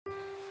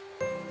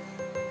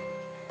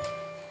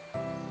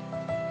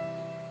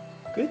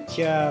Good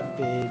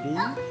job, baby.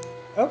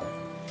 Oh,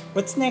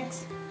 what's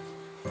next?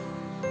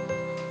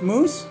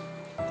 Moose?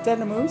 Is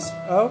that a moose?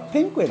 Oh,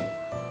 penguin.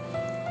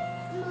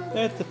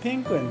 That's the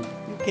penguin.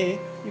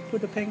 Okay, you put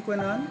the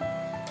penguin on.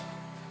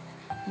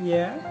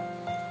 Yeah.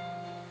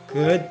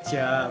 Good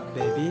job,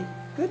 baby.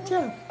 Good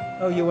job.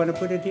 Oh, you want to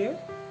put it here?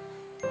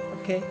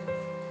 Okay.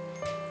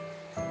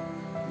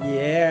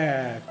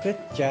 Yeah, good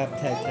job,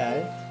 Tai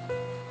Tai.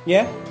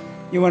 Yeah?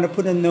 You want to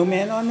put a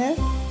snowman on there?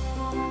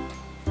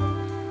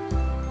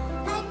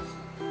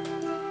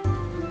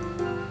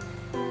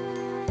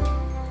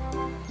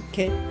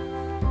 Okay.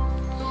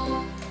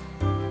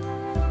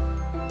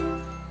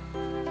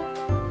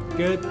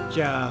 Good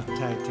job,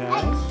 Tai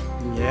Tai.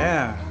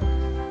 Yeah.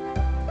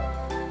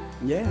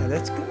 Yeah,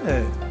 that's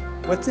good.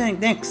 What's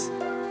next?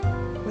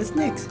 What's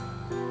next?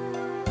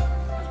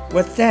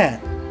 What's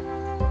that?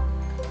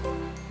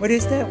 What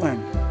is that one?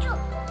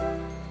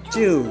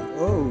 Jew.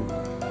 Oh.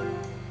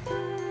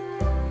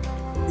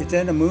 Is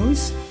that a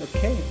moose?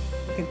 Okay.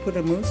 You can put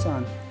a moose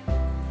on.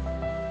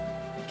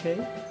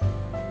 Okay.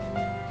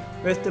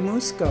 Where's the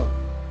moose go?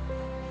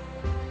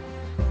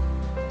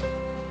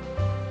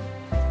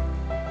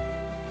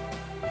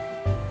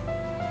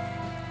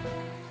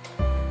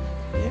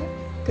 Yeah.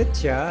 Good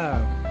job.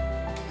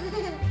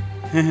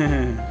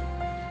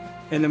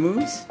 And the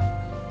moose?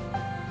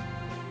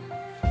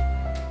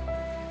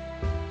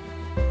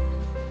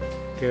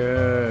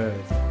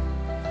 Good.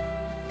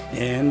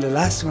 And the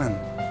last one.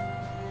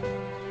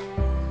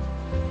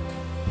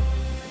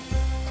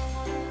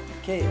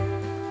 Okay.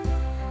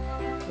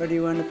 Where do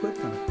you want to put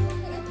them?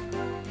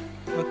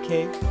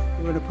 Okay.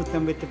 You want to put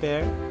them with the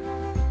bear?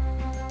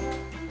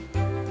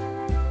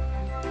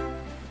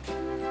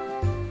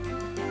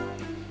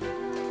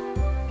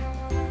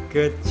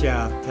 Good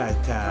job, Tai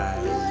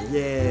Tai.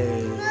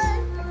 Yay.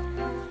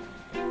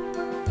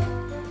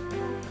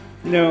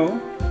 No,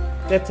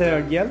 that's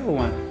a yellow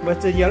one.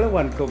 What's the yellow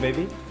one go,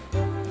 baby?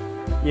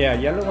 Yeah,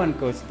 yellow one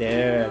goes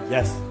there.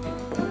 Yes.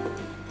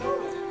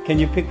 Can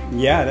you pick?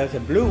 Yeah, that's a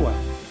blue one.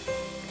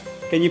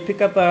 Can you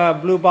pick up a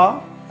blue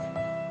ball?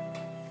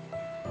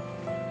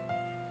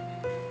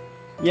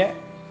 Yeah.